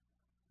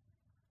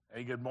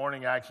Hey, good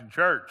morning, Action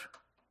Church.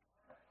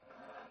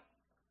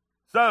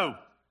 So,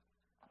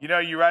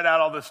 you write out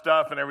all this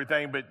stuff and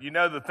everything, but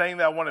the thing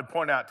that I want to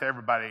point out to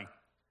everybody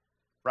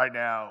right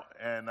now,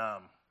 and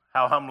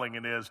how humbling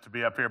it is to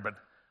be up here, but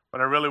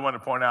what I really want to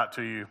point out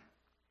to you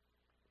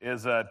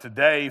is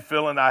today,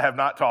 Phil and I have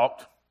not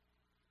talked,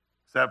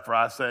 except for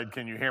I said,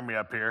 can you hear me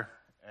up here?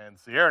 And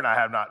Sierra and I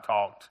have not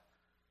talked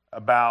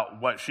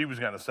about what she was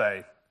going to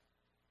say.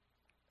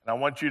 And I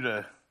want you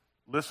to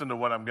listen to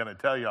what I'm going to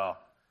tell y'all.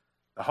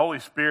 The Holy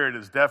Spirit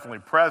is definitely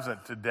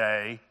present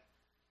today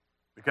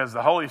because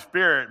the Holy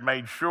Spirit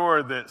made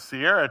sure that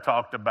Sierra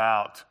talked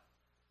about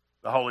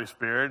the Holy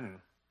Spirit, and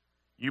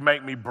You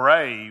Make Me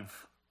Brave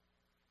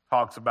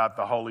talks about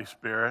the Holy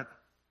Spirit.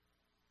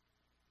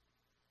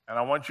 And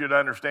I want you to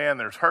understand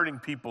there's hurting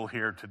people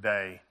here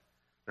today.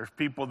 There's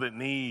people that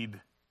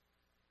need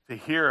to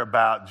hear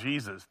about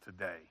Jesus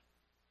today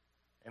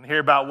and hear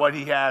about what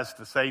he has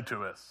to say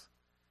to us.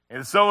 And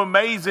it's so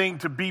amazing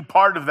to be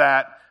part of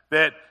that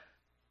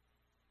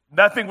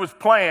nothing was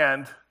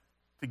planned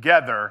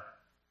together,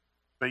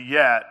 but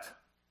yet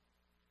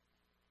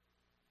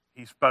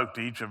he spoke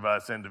to each of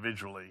us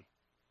individually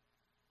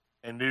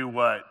and knew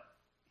what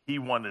he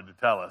wanted to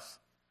tell us.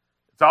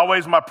 It's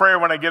always my prayer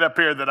when I get up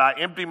here that I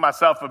empty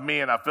myself of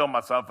me and I fill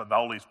myself of the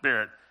Holy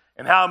Spirit.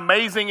 And how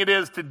amazing it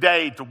is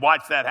today to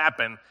watch that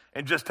happen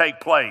and just take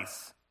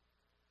place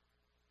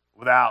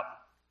without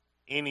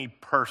any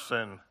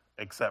person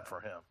except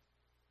for him.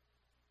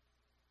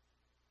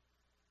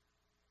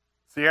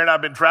 Sierra and I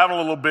have been traveling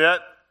a little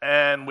bit,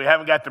 and we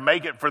haven't got to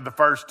make it for the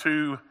first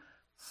two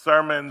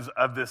sermons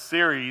of this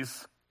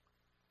series,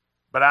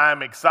 but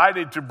I'm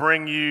excited to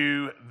bring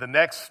you the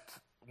next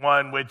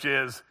one, which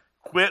is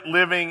Quit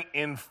Living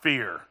in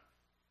Fear.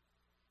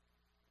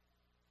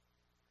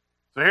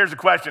 So here's the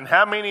question.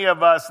 How many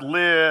of us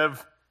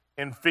live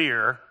in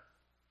fear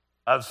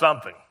of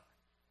something?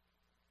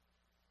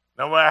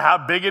 No matter how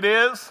big it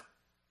is,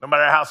 no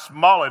matter how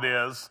small it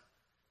is,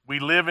 we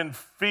live in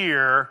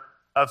fear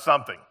of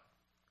something.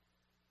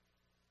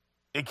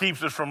 It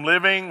keeps us from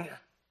living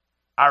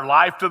our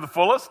life to the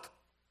fullest.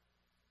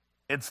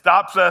 It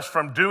stops us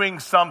from doing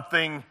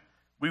something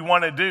we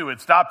want to do.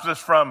 It stops us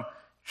from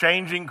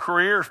changing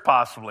careers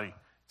possibly. It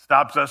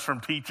stops us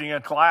from teaching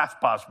a class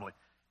possibly.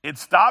 It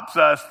stops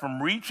us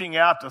from reaching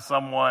out to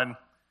someone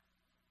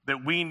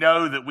that we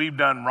know that we've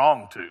done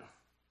wrong to.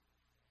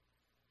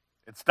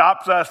 It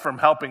stops us from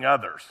helping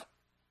others.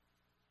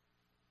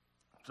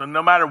 So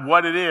no matter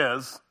what it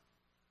is,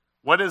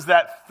 what is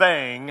that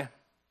thing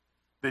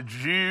that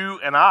you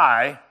and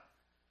I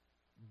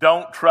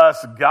don't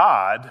trust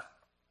God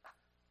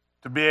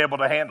to be able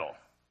to handle?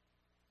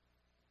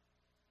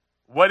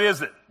 What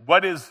is it?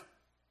 What is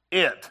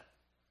it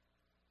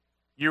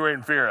you are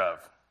in fear of?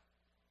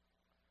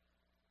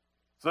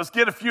 So let's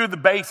get a few of the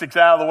basics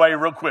out of the way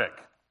real quick.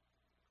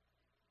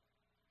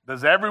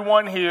 Does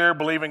everyone here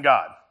believe in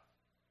God?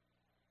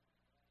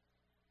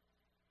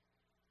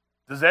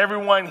 Does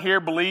everyone here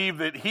believe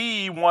that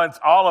he wants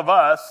all of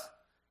us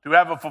to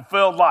have a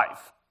fulfilled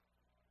life?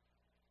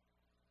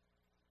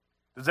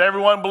 Does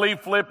everyone believe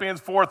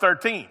Philippians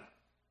 4:13?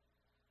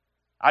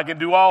 I can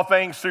do all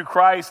things through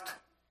Christ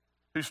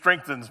who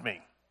strengthens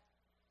me.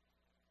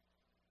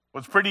 Well,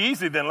 it's pretty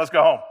easy then. Let's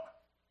go home.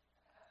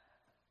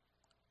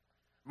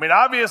 I mean,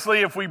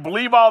 obviously, if we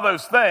believe all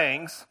those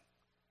things,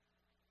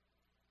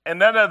 and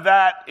none of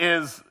that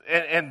is,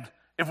 and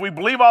if we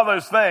believe all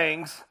those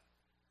things,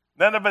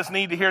 none of us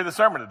need to hear the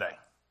sermon today.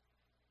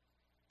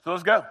 So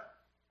let's go.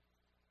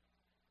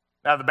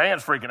 Now, the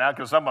band's freaking out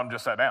because some of them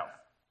just sat down.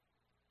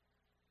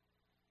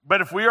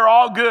 But if we are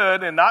all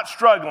good and not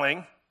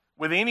struggling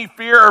with any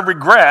fear or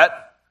regret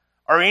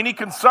or any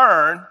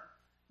concern,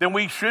 then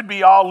we should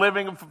be all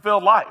living a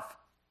fulfilled life.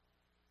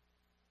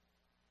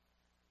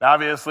 Now,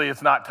 obviously,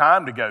 it's not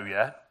time to go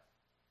yet.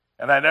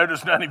 And I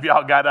noticed none of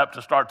y'all got up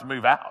to start to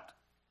move out.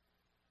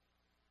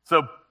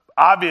 So,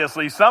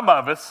 obviously, some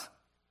of us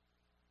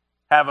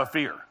have a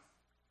fear.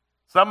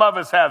 Some of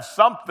us have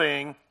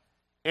something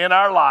in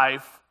our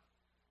life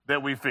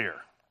that we fear.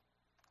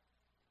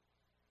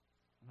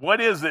 What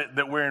is it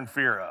that we're in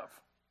fear of?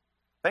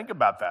 Think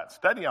about that.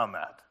 Study on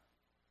that.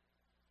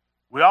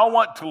 We all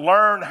want to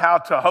learn how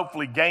to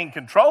hopefully gain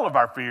control of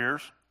our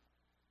fears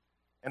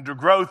and to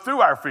grow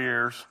through our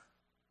fears.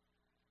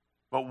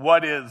 But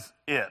what is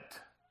it?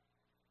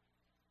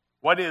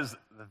 What is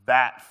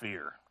that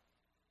fear?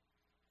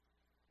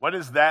 What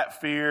is that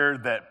fear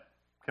that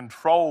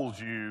controls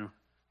you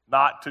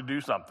not to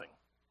do something?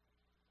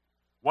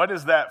 What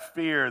is that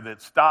fear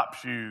that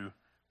stops you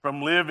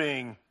from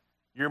living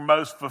your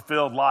most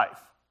fulfilled life?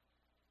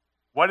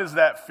 What is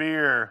that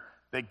fear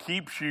that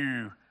keeps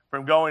you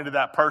from going to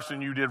that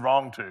person you did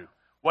wrong to?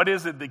 What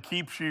is it that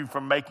keeps you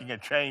from making a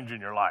change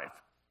in your life?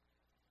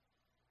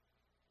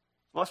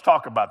 Let's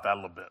talk about that a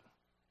little bit.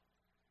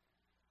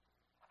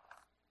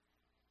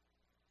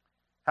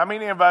 How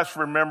many of us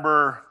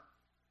remember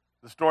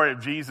the story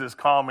of Jesus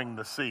calming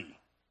the sea?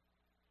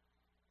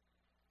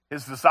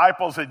 His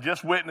disciples had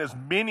just witnessed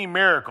many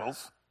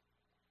miracles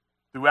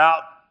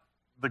throughout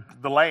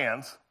the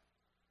lands.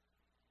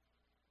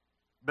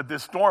 But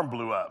this storm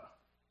blew up,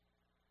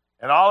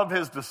 and all of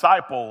his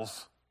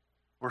disciples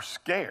were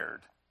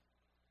scared.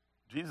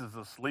 Jesus is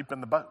asleep in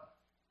the boat.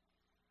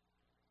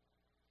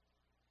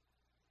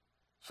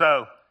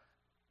 So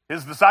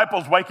his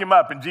disciples wake him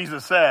up, and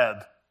Jesus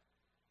said,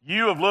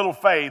 "You of little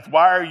faith,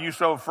 why are you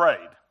so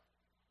afraid?"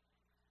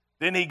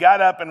 Then he got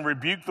up and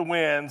rebuked the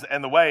winds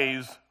and the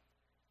waves,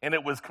 and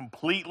it was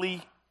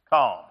completely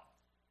calm.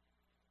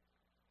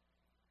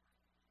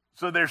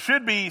 So there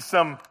should be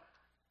some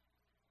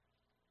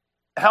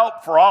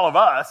help for all of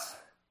us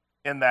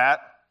in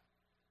that.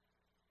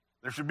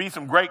 There should be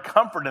some great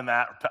comfort in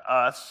that to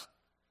us,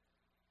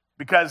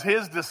 because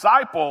his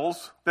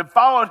disciples that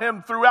followed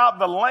him throughout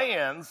the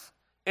lands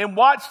and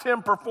watched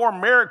him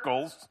perform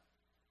miracles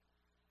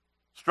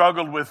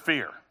struggled with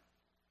fear.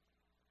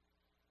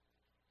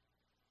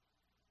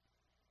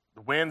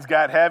 The winds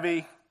got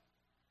heavy,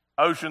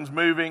 ocean's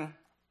moving,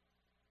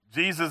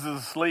 Jesus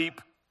is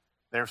asleep,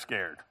 they're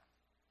scared.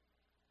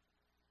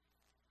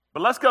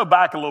 But let's go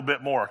back a little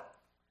bit more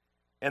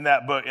in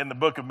that book, in the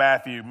book of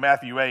Matthew,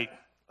 Matthew 8.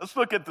 Let's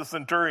look at the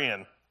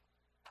centurion.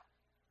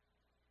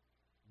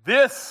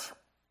 The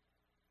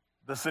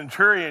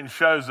centurion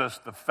shows us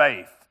the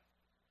faith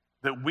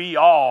that we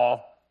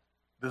all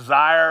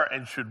desire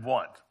and should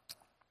want.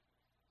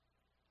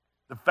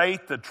 The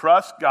faith to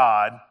trust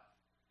God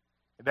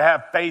and to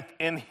have faith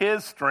in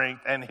his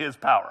strength and his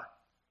power.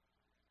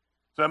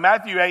 So in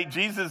Matthew 8,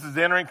 Jesus is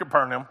entering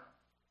Capernaum.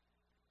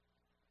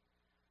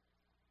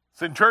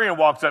 Centurion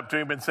walks up to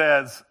him and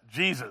says,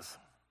 "Jesus,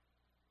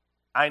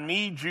 I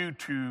need you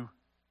to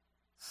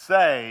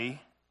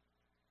say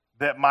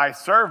that my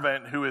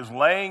servant who is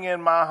laying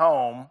in my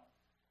home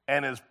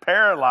and is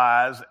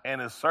paralyzed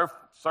and is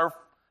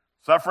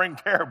suffering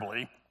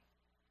terribly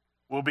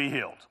will be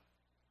healed."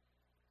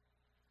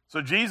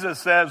 So Jesus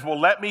says, "Well,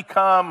 let me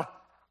come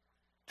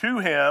to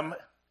him.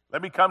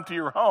 Let me come to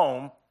your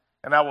home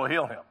and I will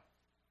heal him."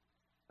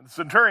 And the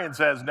centurion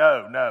says,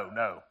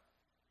 No.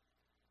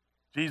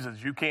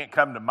 Jesus, you can't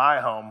come to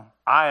my home.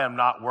 I am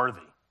not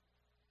worthy.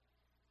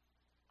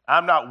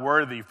 I'm not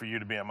worthy for you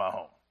to be in my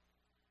home.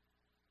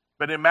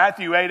 But in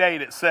Matthew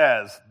 8:8 it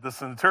says, the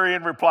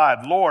centurion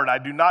replied, "Lord, I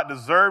do not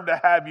deserve to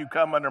have you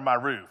come under my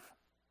roof.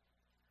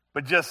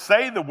 But just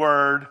say the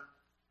word,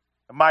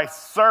 and my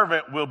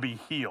servant will be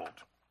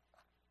healed."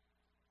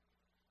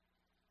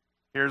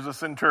 Here's a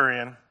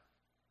centurion,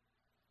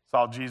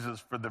 saw Jesus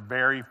for the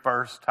very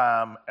first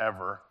time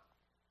ever.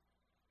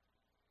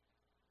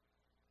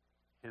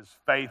 His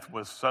faith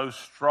was so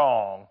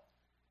strong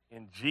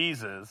in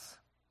Jesus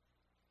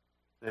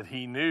that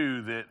he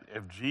knew that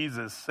if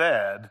Jesus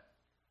said,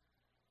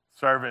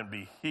 "Servant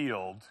be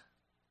healed,"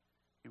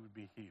 he would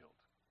be healed.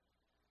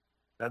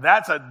 Now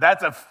that's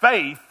a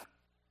faith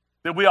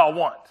that we all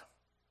want.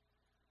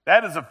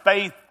 That is a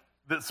faith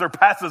that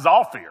surpasses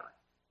all fear.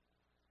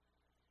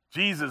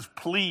 Jesus,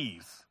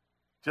 please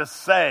just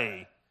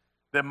say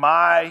that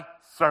my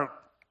servant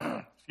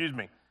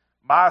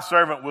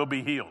will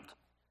be healed.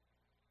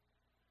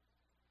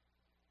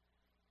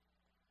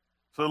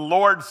 So the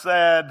Lord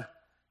said,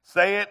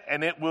 "Say it,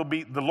 and it will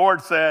be." The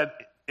Lord said,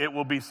 "It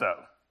will be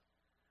so."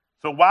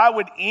 So why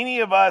would any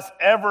of us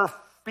ever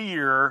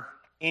fear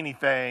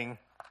anything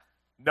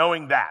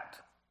knowing that?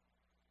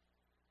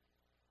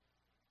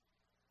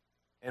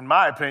 In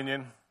my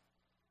opinion,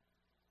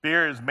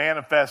 fear is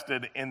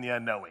manifested in the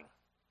unknowing.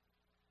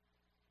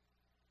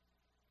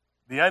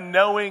 The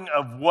unknowing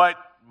of what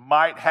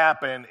might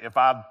happen if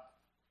I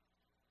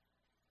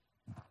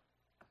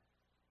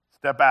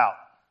step out.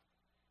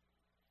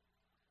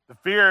 The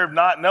fear of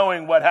not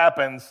knowing what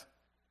happens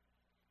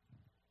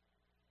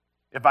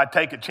if I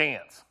take a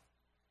chance.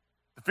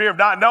 The fear of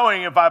not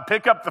knowing if I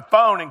pick up the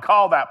phone and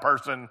call that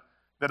person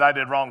that I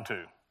did wrong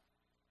to.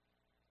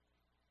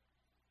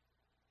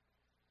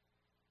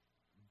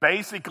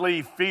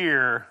 Basically,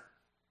 fear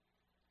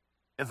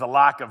is a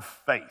lack of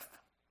faith.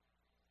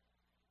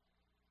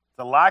 It's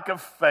a lack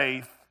of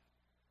faith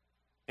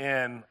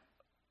in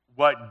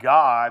what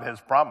God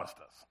has promised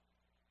us.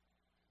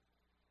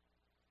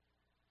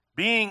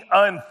 Being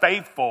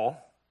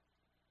unfaithful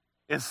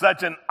is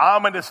such an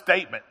ominous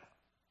statement.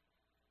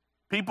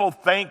 People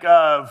think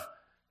of,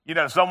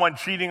 someone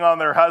cheating on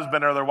their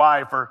husband or their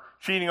wife or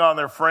cheating on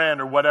their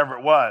friend or whatever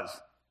it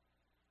was.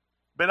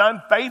 But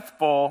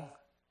unfaithful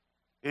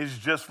is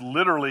just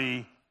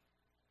literally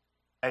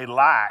a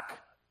lack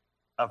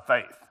of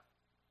faith.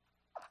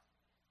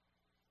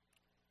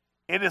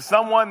 It is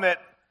someone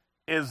that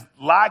is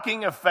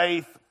lacking of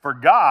faith for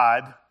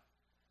God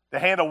to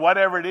handle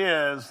whatever it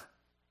is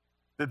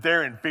that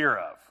they're in fear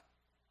of.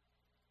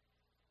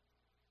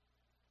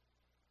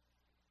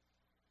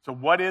 So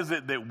what is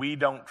it that we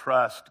don't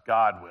trust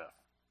God with?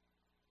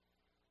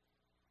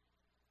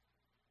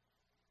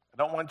 I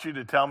don't want you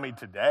to tell me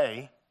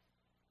today.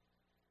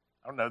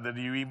 I don't know that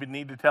you even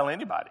need to tell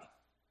anybody.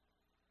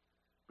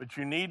 But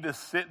you need to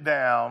sit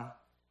down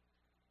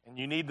and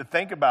you need to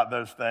think about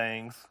those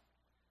things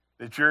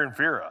that you're in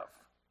fear of.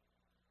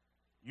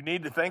 You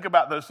need to think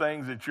about those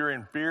things that you're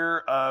in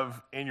fear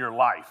of in your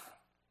life.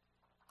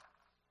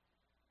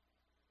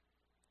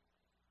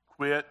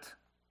 quit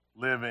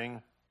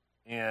living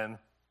in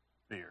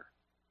fear.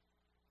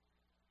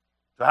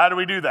 So how do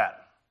we do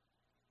that?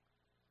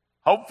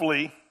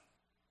 Hopefully,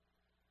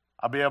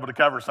 I'll be able to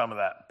cover some of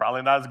that.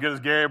 Probably not as good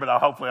as Gary, but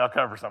hopefully I'll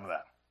cover some of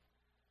that.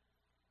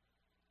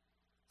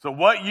 So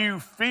what you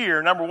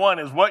fear, number one,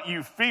 is what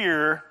you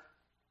fear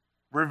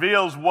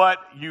reveals what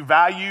you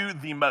value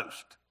the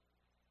most.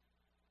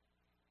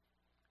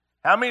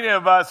 How many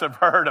of us have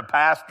heard a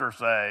pastor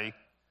say,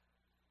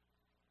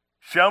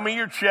 show me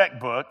your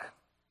checkbook,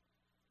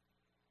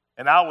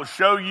 and I will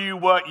show you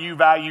what you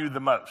value the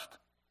most?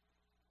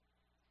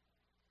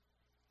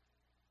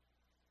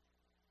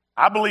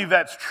 I believe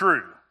that's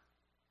true.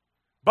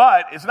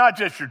 But it's not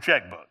just your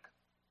checkbook.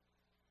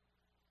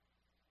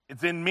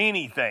 It's in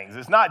many things.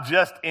 It's not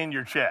just in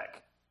your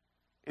check.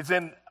 It's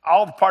in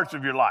all the parts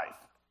of your life.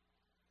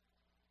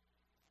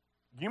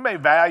 You may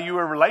value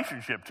a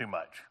relationship too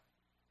much.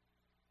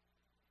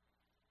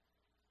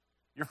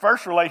 Your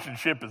first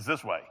relationship is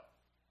this way.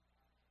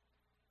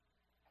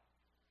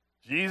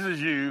 Jesus,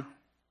 you,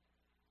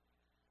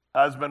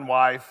 husband,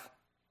 wife,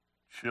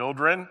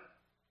 children.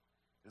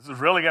 This is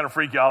really going to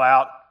freak y'all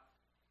out.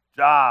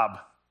 Job.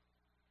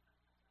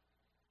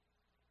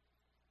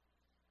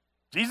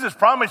 Jesus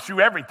promised you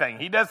everything.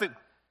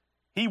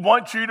 He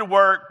wants you to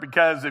work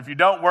because if you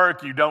don't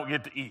work, you don't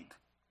get to eat.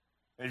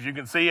 As you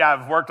can see,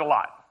 I've worked a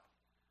lot.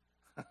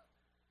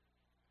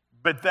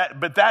 But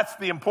that's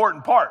the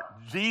important part.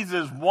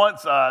 Jesus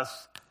wants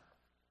us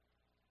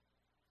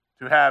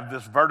to have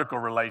this vertical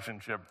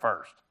relationship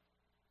first.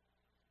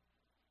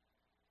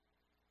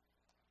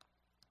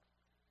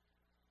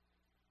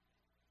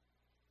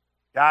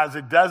 Guys,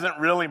 it doesn't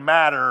really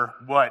matter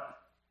what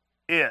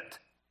it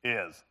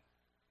is,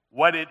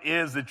 what it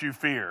is that you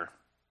fear.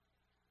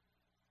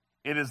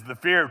 It is the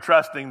fear of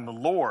trusting the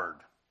Lord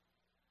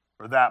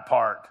for that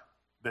part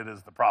that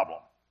is the problem.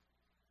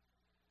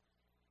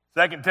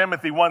 2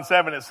 Timothy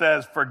 1:7, it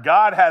says, "For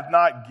God hath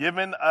not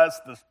given us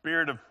the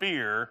spirit of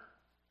fear,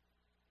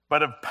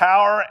 but of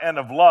power and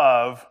of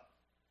love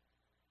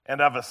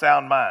and of a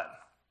sound mind."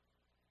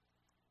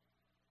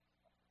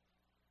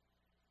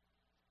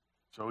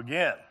 So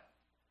again,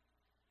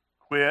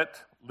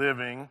 quit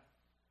living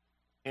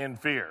in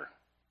fear.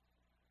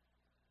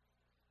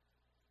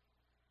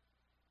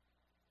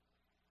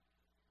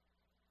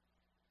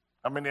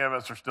 How many of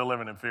us are still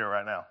living in fear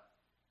right now?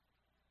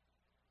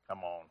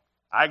 Come on.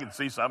 I can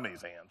see some of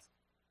these hands.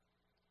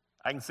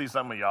 I can see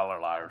some of y'all are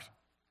liars.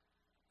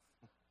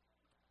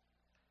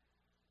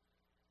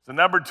 So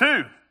number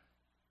 2,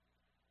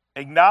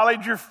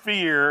 acknowledge your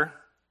fear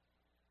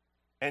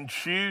and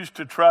choose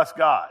to trust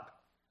God.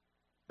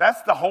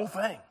 That's the whole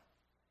thing.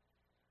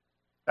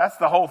 That's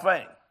the whole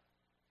thing.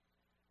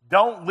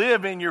 Don't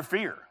live in your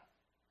fear.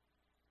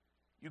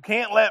 You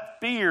can't let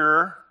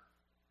fear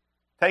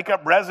take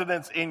up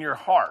residence in your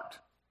heart.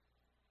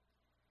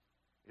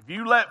 If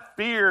you let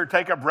fear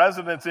take up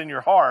residence in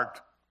your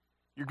heart,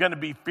 you're going to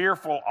be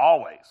fearful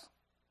always.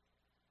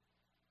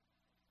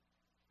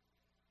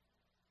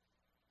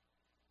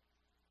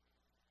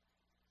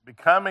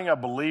 Becoming a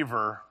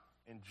believer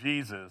in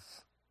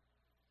Jesus,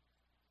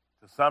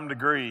 to some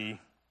degree,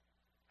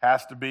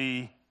 has to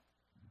be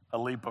a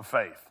leap of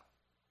faith.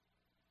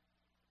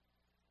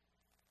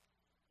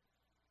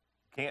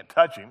 You can't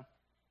touch him.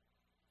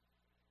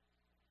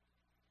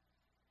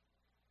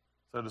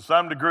 So to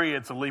some degree,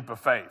 it's a leap of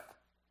faith.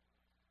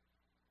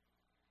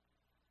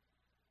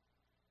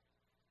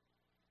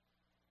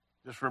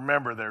 Just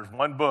remember, there's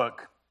one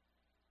book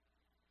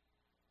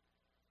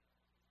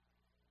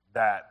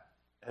that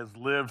has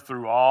lived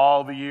through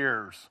all the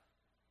years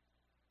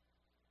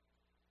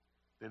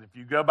that if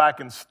you go back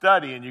and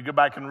study and you go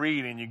back and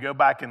read and you go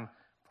back and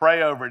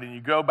pray over it and you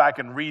go back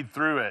and read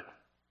through it,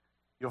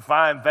 you'll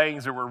find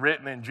things that were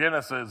written in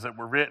Genesis that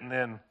were written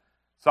in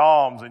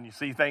Psalms, and you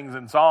see things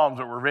in Psalms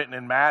that were written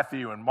in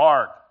Matthew and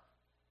Mark.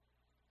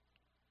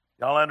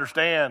 Y'all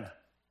understand?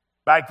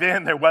 Back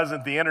then, there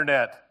wasn't the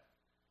internet.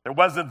 There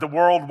wasn't the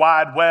World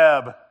Wide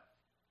Web.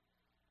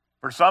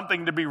 For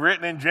something to be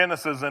written in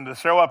Genesis and to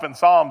show up in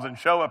Psalms and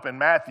show up in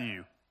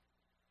Matthew,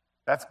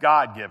 that's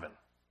God-given.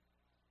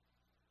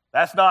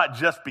 That's not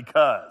just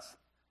because.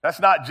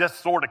 That's not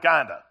just sort of,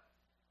 kind of.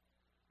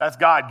 That's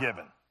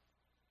God-given.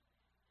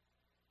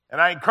 And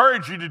I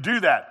encourage you to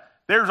do that.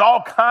 There's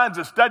all kinds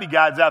of study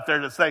guides out there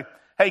that say,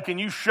 hey, can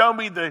you show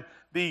me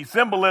the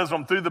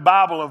symbolism through the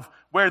Bible of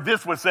where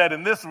this was said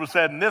and this was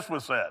said and this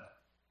was said?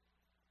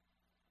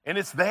 And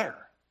it's there.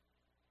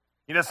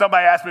 You know,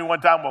 somebody asked me one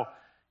time, well,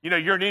 you know,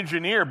 you're an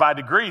engineer by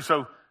degree,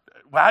 so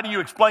how do you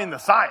explain the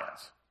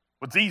science?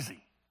 Well, it's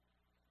easy.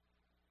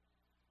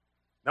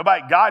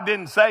 God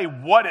didn't say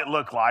what it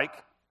looked like.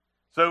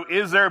 So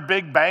is there a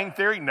Big Bang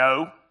Theory?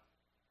 No.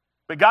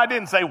 But God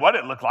didn't say what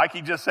it looked like.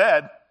 He just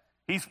said,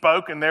 he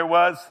spoke and there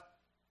was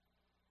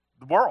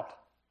the world.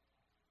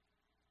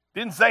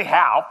 Didn't say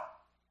how.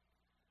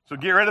 So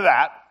get rid of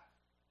that.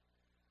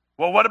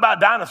 Well, what about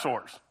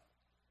dinosaurs?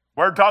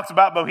 Word talks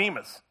about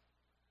behemoths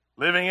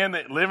living in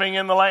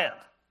the land.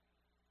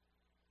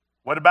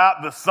 What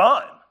about the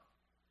sun?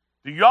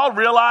 Do y'all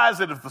realize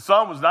that if the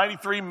sun was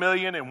 93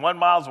 million and 1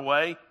 miles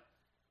away,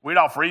 we'd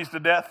all freeze to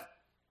death?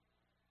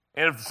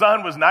 And if the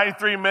sun was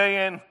 92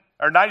 million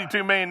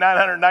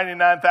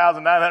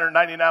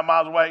 999,999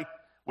 miles away,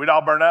 we'd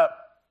all burn up?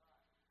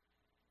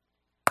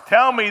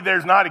 Tell me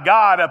there's not a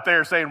God up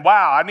there saying,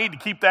 wow, I need to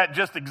keep that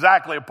just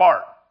exactly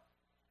apart.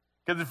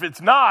 Because if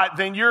it's not,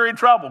 then you're in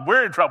trouble.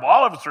 We're in trouble.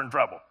 All of us are in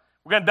trouble.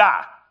 We're going to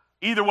die.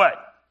 Either way.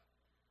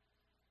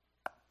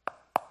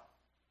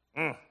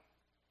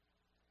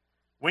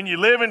 When you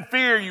live in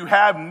fear, you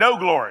have no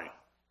glory.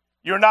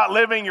 You're not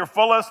living your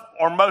fullest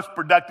or most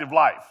productive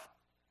life.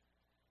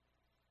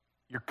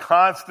 You're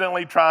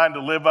constantly trying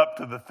to live up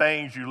to the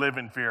things you live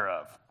in fear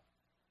of.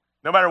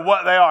 No matter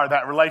what they are,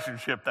 that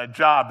relationship, that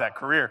job, that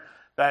career,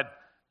 that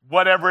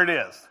whatever it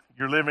is,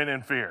 you're living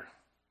in fear.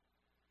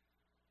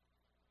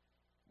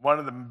 One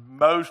of the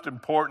most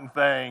important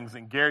things,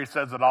 and Gary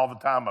says it all the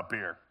time up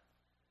here,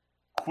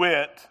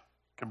 quit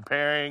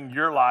comparing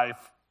your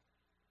life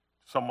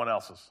to someone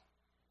else's.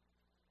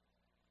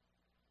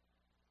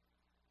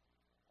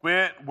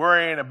 Quit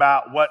worrying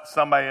about what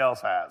somebody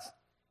else has.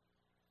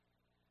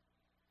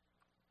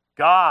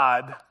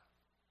 God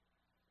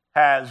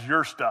has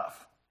your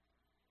stuff.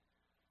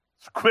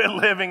 So quit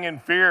living in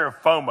fear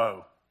of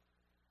FOMO.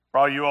 For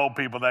all you old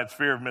people, that's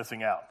fear of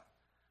missing out.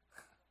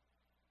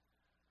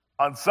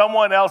 On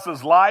someone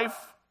else's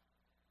life,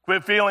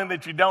 quit feeling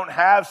that you don't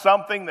have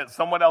something that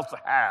someone else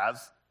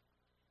has.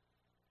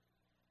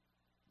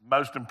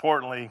 Most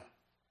importantly,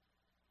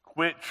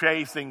 quit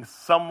chasing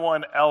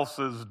someone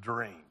else's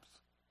dreams.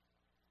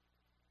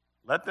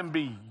 Let them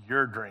be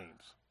your dreams.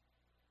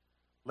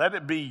 Let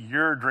it be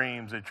your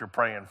dreams that you're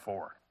praying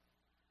for.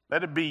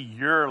 Let it be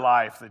your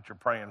life that you're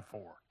praying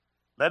for.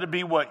 Let it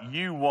be what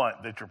you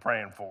want that you're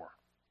praying for.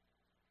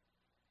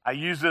 I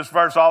use this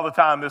verse all the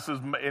time. This is,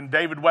 in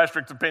David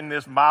Westrick's opinion,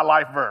 this is my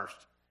life verse.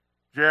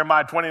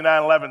 Jeremiah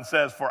 29:11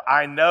 says, "For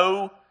I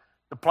know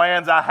the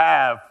plans I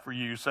have for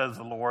you, says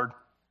the Lord,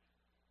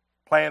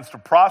 plans to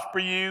prosper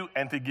you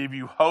and to give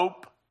you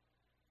hope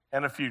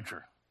and a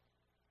future."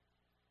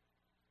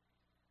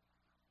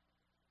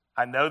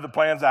 I know the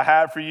plans I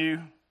have for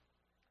you,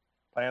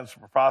 plans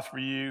to prosper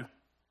you,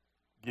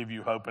 give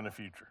you hope and a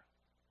future.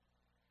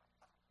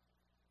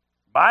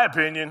 My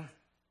opinion,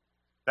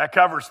 that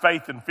covers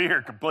faith and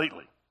fear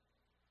completely.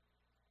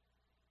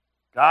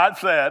 God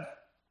said,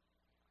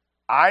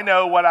 I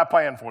know what I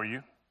plan for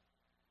you,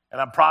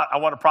 and I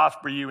want to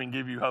prosper you and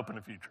give you hope in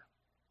the future.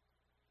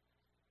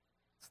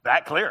 It's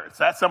that clear. It's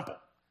that simple.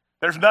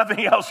 There's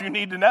nothing else you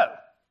need to know.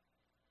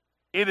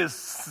 It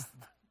is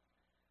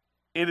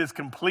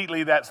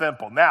completely that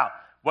simple. Now,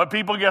 what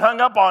people get hung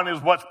up on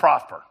is what's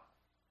prosper.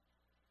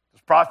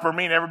 Does prosper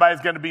mean everybody's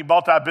going to be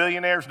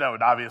multi-billionaires? No,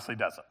 it obviously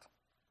doesn't.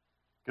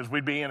 Because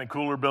we'd be in a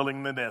cooler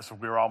building than this if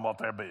we were all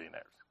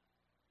multi-billionaires.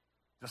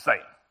 Just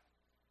saying.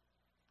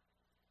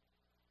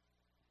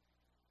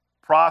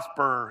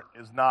 Prosper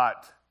is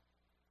not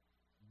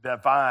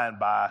defined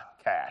by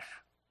cash.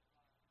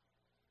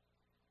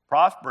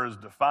 Prosper is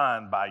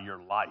defined by your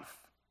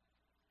life.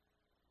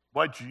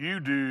 What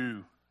you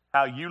do,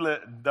 how you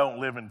don't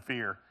live in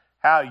fear,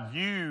 how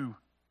you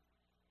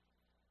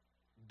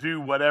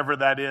do whatever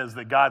that is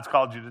that God's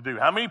called you to do.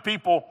 How many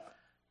people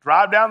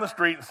drive down the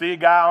street and see a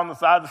guy on the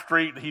side of the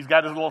street, he's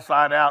got his little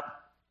sign out,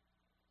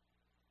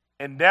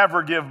 and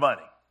never give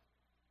money?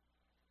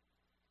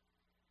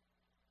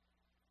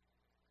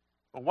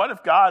 But what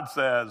if God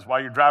says, while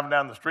you're driving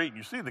down the street and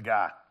you see the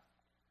guy,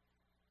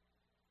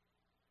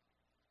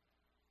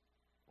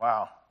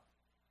 wow,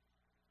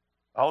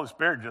 the Holy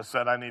Spirit just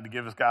said I need to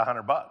give this guy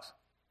 $100. It's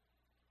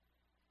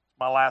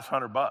my last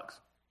 $100.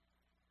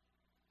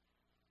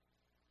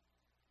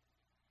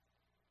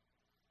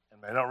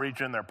 And they don't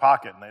reach in their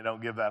pocket and they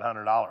don't give that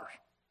 $100.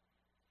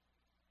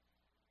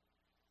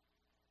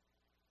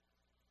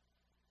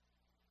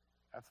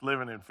 That's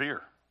living in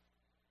fear.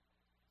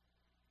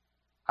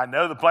 I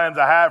know the plans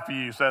I have for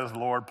you, says the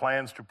Lord,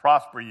 plans to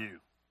prosper you,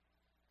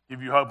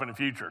 give you hope in the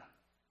future.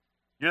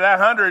 That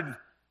 100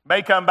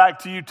 may come back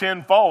to you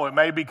tenfold. It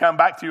may come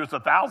back to you as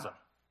 1,000.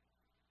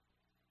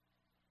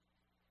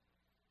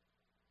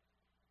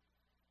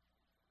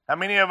 How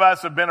many of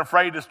us have been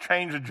afraid to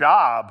change a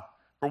job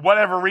for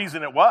whatever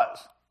reason it was?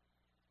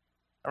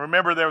 I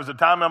remember there was a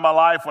time in my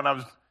life when I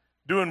was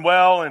doing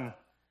well, and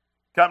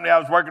the company I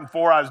was working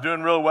for, I was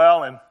doing real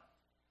well, and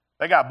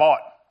they got bought.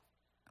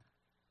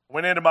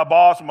 Went into my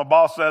boss, and my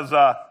boss says,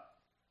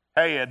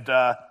 hey, it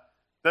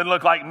doesn't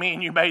look like me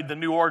and you made the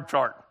new org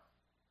chart.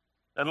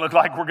 Doesn't look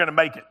like we're going to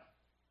make it.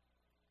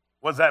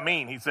 What does that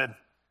mean? He said,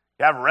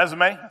 you have a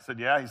resume? I said,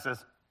 yeah. He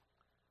says,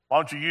 why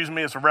don't you use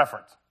me as a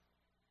reference?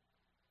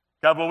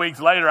 A couple of weeks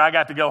later, I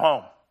got to go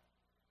home.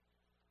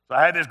 So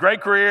I had this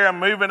great career. I'm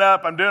moving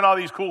up. I'm doing all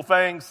these cool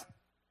things.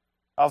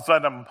 All of a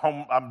sudden, I'm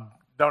home. I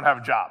don't have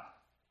a job.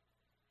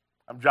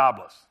 I'm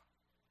jobless.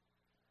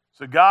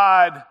 So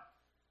God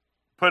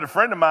put a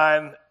friend of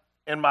mine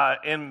in my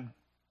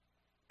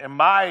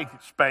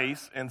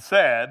space and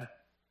said,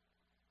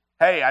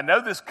 hey, I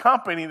know this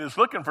company that's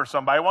looking for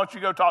somebody. Why don't you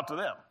go talk to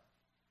them?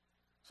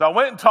 So I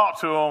went and talked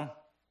to them,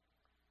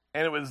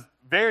 And it was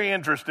very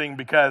interesting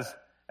because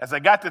as I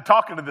got to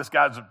talking to this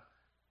guy, I was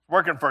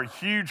working for a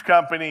huge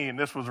company, and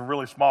this was a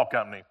really small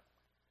company.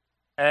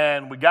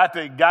 And we got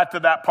to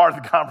that part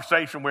of the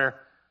conversation where,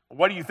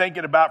 what are you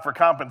thinking about for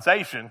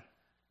compensation?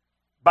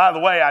 By the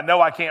way, I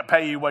know I can't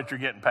pay you what you're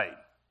getting paid.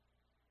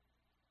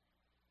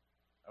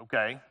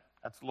 Okay,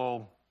 that's a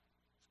little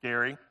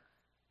scary,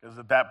 because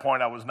at that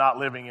point I was not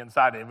living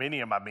inside of any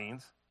of my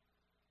means.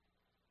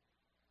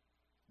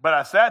 But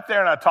I sat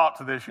there and I talked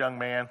to this young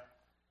man,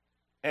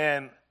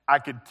 and I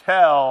could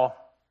tell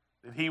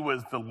that he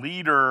was the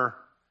leader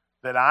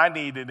that I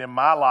needed in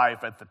my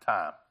life at the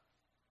time.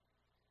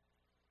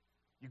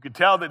 You could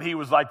tell that he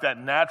was like that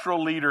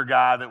natural leader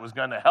guy that was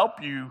going to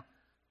help you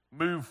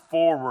move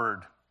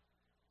forward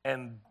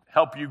and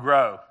help you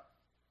grow.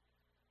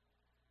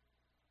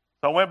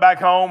 So I went back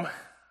home.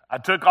 I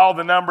took all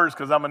the numbers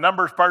because I'm a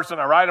numbers person.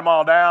 I write them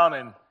all down,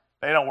 and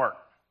they don't work.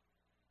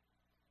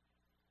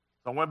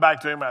 So I went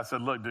back to him and I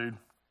said, look, dude,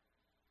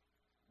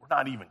 we're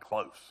not even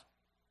close.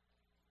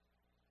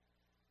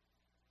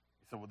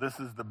 He said, well, this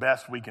is the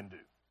best we can do.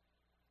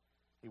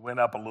 He went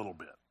up a little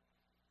bit.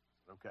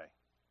 Okay.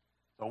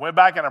 So I went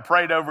back and I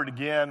prayed over it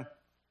again,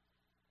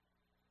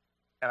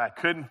 and I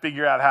couldn't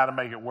figure out how to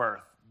make it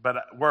work. But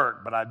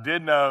I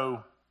did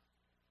know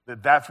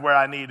that that's where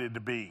I needed to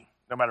be,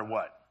 no matter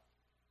what.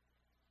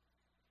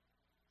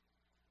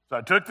 So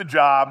I took the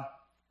job,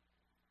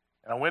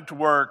 and I went to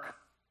work,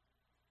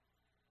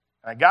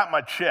 and I got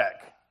my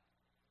check.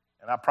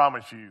 And I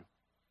promise you,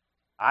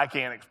 I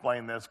can't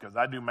explain this because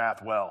I do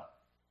math well.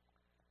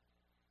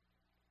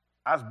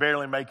 I was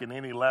barely making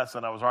any less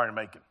than I was already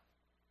making.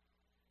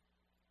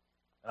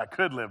 And I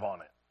could live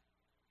on it.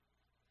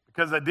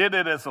 Because I did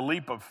it as a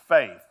leap of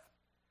faith.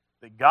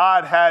 That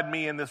God had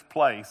me in this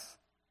place,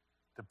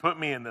 to put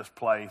me in this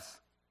place,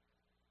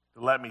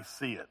 to let me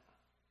see it.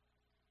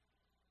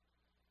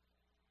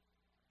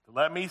 To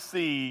let me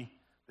see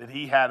that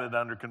he had it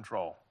under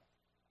control.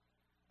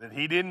 That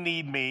he didn't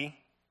need me.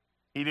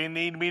 He didn't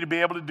need me to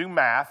be able to do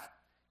math.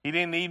 He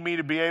didn't need me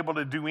to be able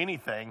to do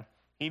anything.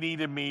 He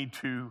needed me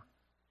to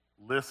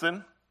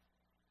listen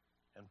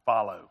and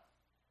follow.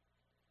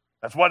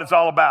 That's what it's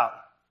all about.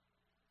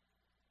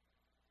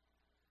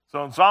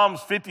 So in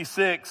Psalms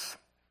 56,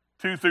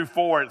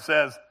 2-4, it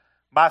says,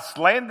 my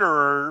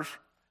slanderers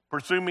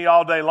pursue me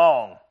all day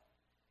long.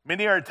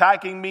 Many are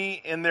attacking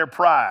me in their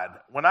pride.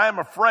 When I am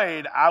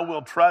afraid, I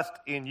will trust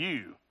in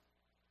you.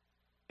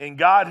 In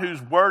God,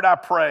 whose word I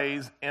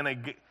praise,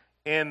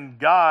 in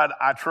God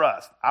I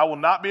trust. I will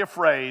not be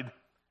afraid.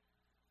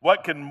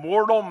 What can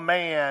mortal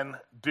man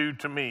do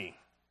to me?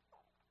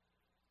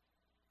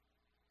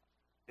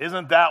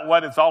 Isn't that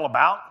what it's all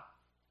about?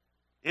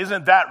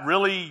 Isn't that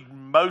really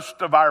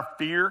most of our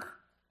fear?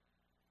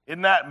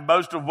 Isn't that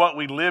most of what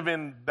we live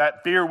in,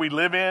 that fear we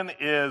live in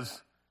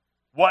is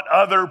what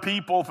other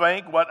people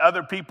think, what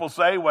other people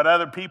say, what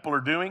other people are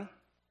doing?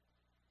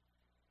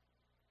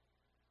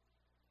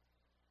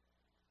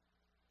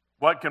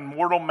 What can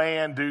mortal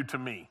man do to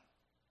me?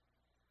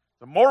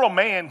 The mortal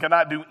man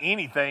cannot do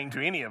anything to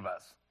any of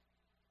us.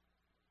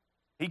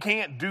 They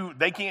can't do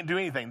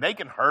anything. They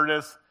can hurt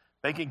us.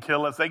 They can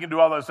kill us. They can do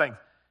all those things.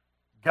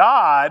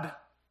 God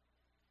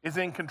is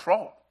in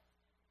control.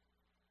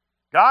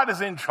 God is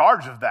in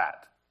charge of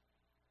that.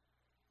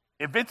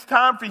 If it's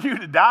time for you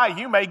to die,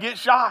 you may get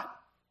shot.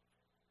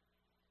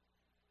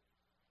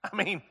 I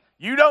mean,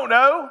 you don't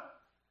know.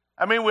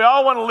 I mean, we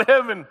all want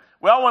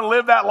to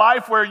live that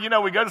life where,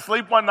 we go to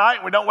sleep one night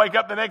and we don't wake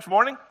up the next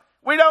morning.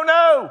 We don't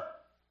know.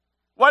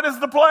 What is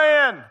the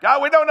plan?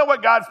 God, we don't know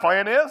what God's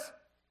plan is.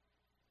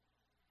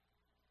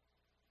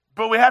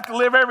 But we have to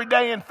live every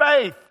day in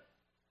faith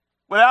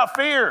without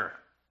fear.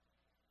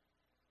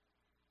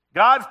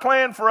 God's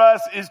plan for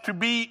us is to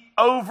be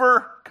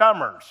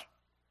overcomers.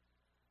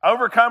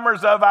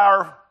 Overcomers of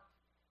our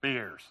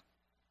fears.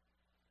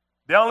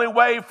 The only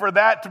way for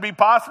that to be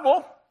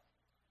possible,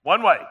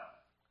 one way,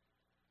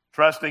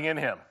 trusting in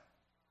him.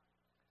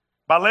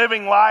 By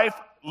living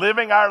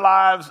our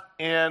lives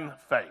in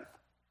faith.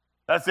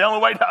 That's the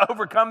only way to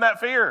overcome that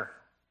fear.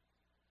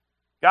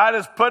 God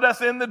has put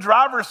us in the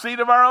driver's seat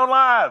of our own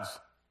lives.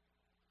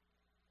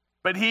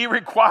 But he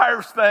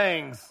requires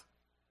things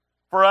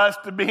for us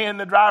to be in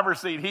the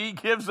driver's seat. He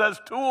gives us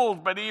tools,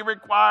 but he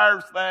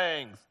requires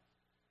things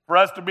for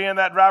us to be in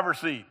that driver's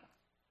seat.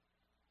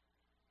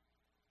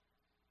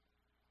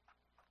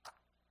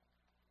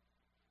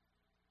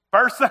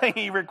 First thing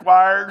he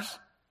requires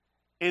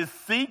is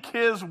seek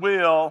his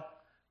will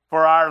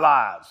for our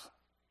lives.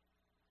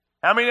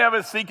 How many of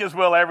us seek his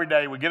will every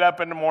day? We get up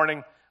in the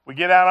morning, we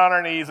get out on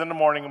our knees in the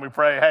morning and we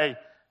pray, hey,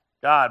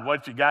 God,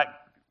 what you got?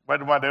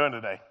 What am I doing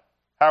today?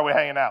 How are we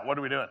hanging out? What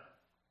are we doing?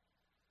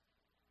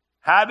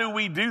 How do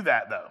we do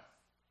that, though?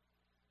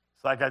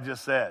 It's like I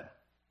just said.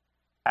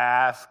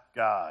 Ask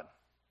God.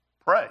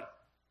 Pray.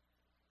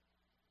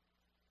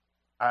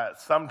 I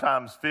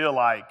sometimes feel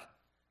like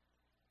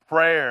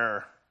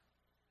prayer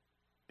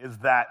is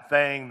that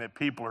thing that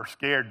people are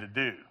scared to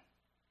do.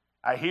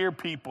 I hear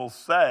people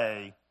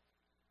say,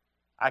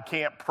 I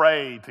can't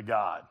pray to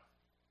God.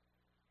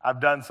 I've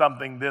done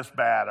something this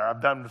bad, or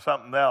I've done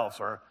something else,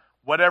 or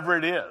whatever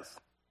it is.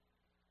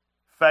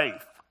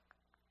 Faith.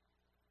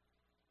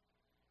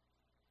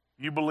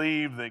 You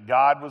believe that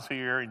God was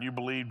here, and you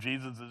believe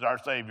Jesus is our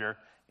Savior,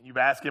 and you've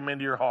asked him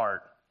into your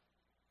heart.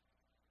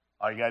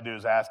 All you got to do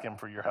is ask him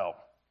for your help.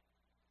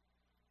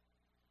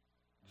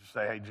 Just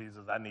say, hey,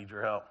 Jesus, I need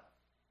your help.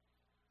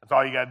 That's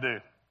all you got to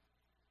do.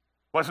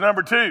 What's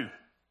number 2?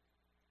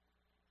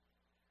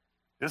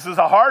 This is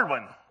a hard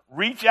one.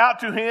 Reach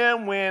out to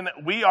him when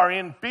we are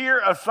in fear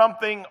of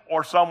something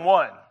or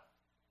someone.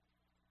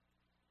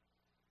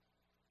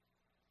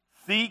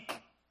 Seek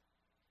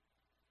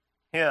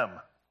him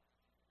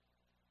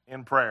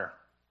in prayer.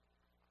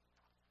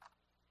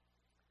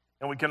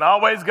 And we can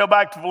always go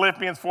back to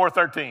Philippians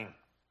 4:13.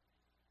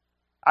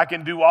 I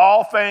can do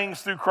all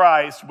things through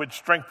Christ, which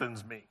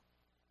strengthens me.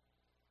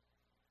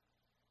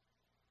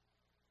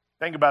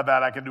 Think about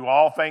that. I can do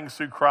all things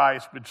through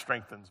Christ, which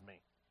strengthens me.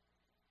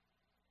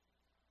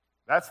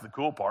 That's the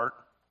cool part.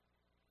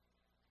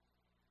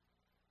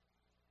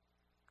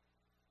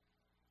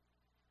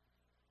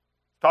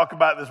 Talk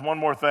about this one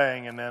more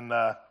thing, and then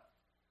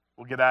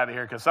we'll get out of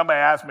here. Because somebody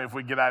asked me if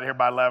we get out of here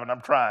by 11.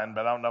 I'm trying,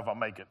 but I don't know if I'll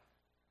make it.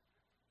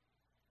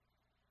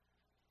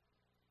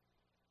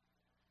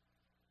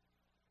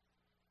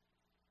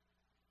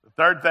 The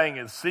third thing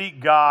is seek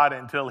God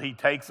until he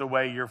takes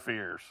away your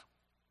fears.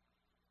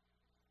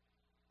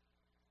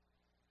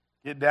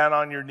 Get down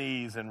on your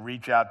knees and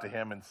reach out to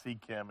him and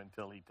seek him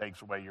until he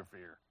takes away your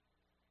fear.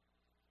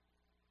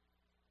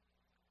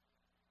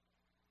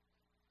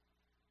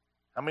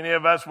 How many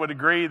of us would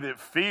agree that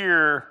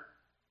fear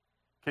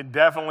can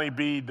definitely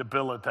be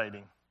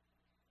debilitating?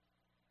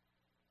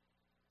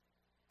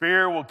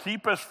 Fear will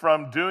keep us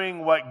from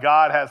doing what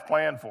God has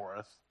planned for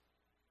us.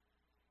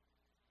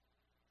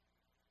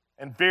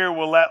 And fear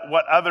will let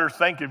what others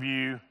think of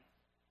you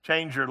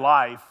change your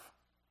life,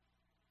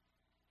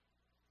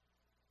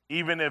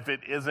 even if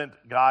it isn't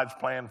God's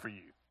plan for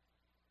you.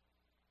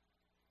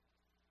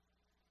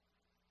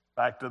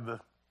 Back to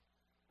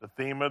the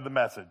theme of the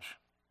message.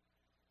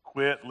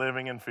 Quit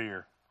living in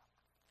fear.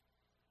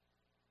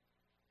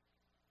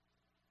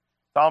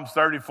 Psalms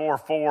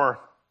 34:4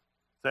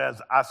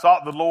 says, I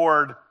sought the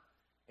Lord,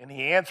 and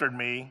he answered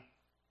me.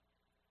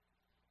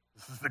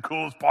 This is the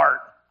coolest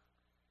part.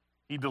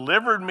 He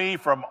delivered me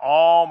from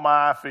all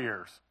my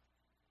fears.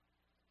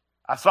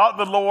 I sought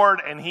the Lord,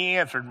 and he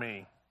answered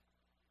me.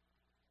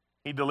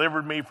 He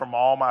delivered me from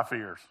all my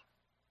fears.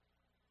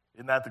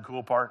 Isn't that the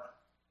cool part?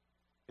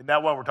 Isn't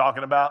that what we're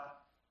talking about?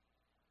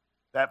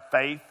 That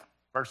faith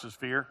versus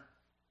fear.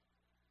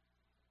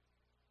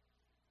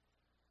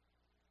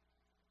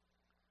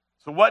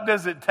 So what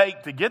does it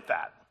take to get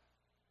that?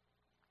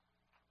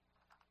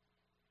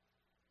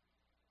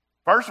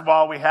 First of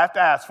all, we have to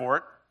ask for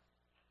it.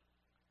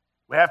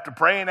 We have to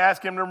pray and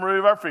ask him to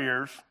remove our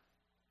fears.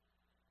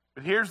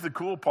 But here's the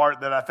cool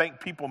part that I think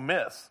people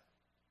miss.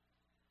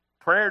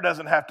 Prayer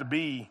doesn't have to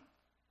be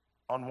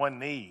on one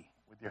knee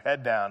with your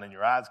head down and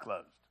your eyes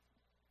closed.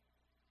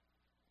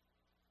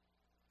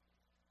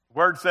 The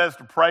word says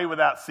to pray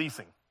without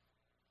ceasing.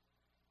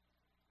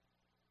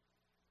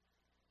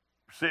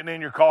 You're sitting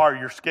in your car,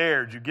 you're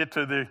scared, you get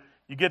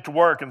to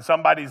work and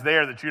somebody's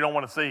there that you don't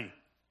want to see.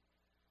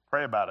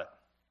 Pray about it.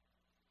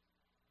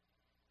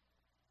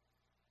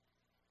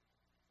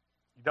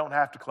 You don't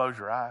have to close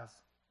your eyes.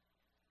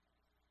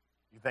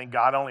 You think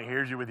God only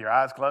hears you with your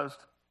eyes closed?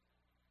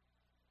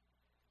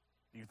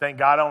 Do you think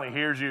God only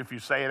hears you if you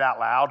say it out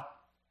loud?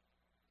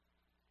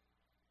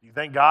 Do you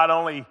think God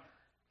only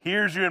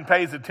hears you and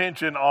pays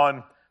attention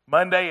on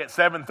Monday at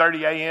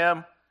 7:30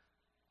 a.m.?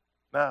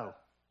 No.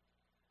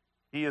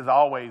 He is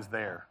always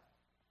there.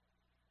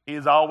 He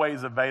is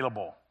always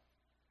available.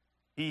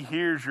 He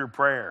hears your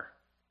prayer.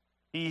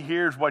 He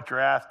hears what you're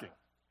asking.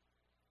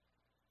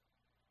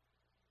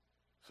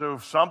 So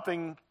if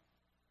something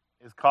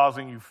is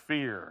causing you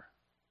fear,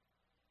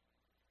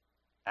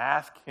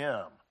 ask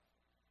him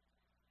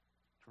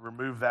to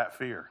remove that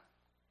fear,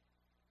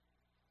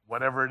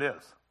 whatever it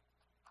is.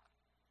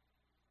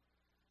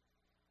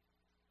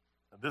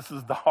 Now, this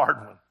is the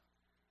hard one.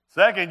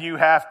 Second, you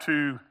have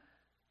to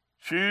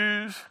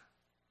choose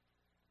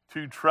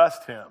to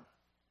trust him.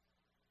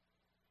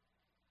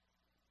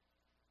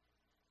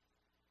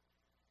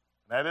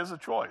 That is a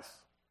choice,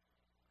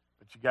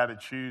 but you got to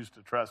choose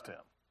to trust him.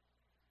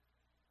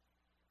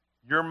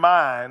 Your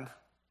mind,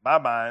 my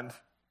mind,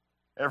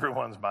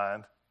 everyone's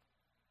mind,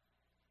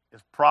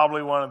 is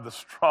probably one of the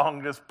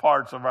strongest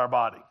parts of our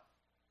body.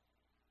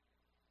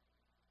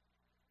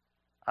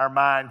 Our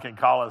mind can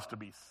cause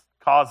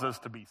us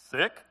to be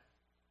sick.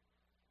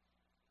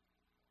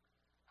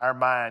 Our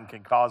mind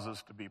can cause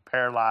us to be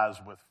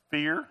paralyzed with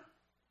fear.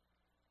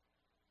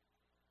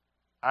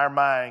 Our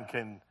mind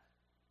can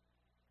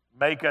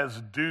make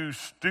us do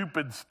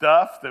stupid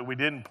stuff that we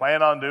didn't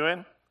plan on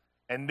doing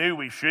and knew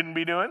we shouldn't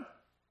be doing.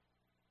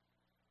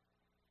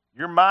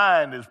 Your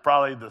mind is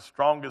probably the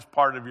strongest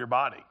part of your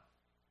body.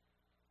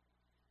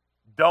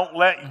 Don't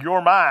let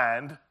your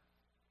mind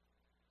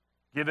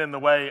get in the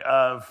way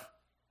of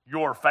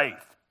your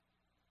faith.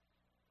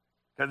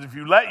 Because if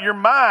you let your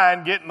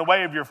mind get in the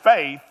way of your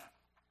faith,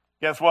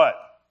 guess what?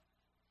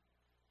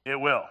 It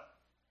will.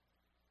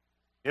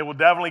 It will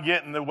definitely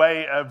get in the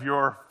way of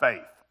your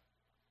faith.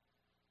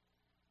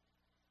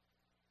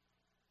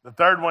 The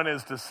third one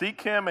is to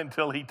seek him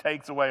until he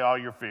takes away all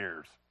your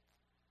fears.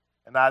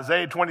 In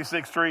Isaiah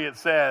 26:3, it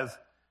says,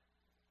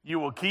 you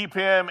will keep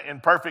him in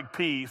perfect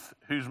peace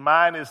whose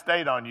mind is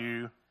stayed on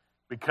you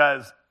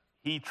because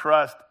he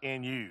trusts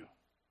in you.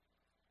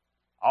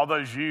 All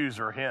those yous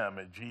are him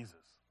and Jesus.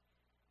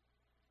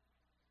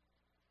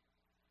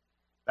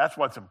 That's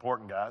what's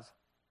important, guys.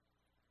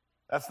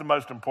 That's the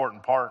most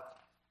important part.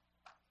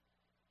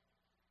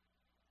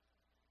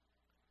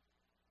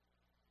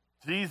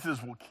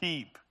 Jesus will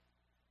keep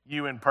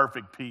you in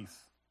perfect peace.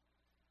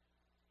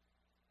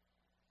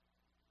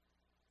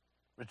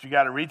 But you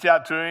got to reach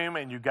out to him,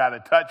 and you got to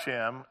touch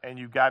him, and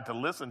you got to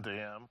listen to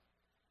him.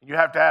 You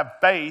have to have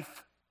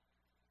faith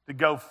to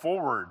go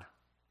forward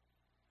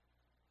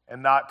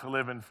and not to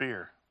live in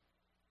fear.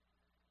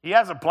 He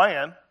has a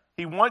plan.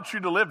 He wants you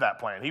to live that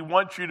plan. He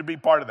wants you to be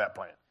part of that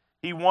plan.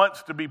 He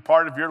wants to be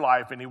part of your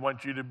life, and he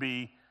wants you to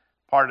be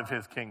part of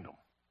his kingdom.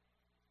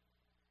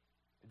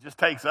 It just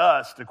takes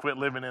us to quit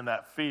living in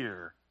that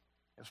fear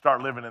and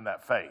start living in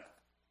that faith.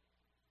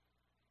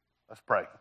 Let's pray.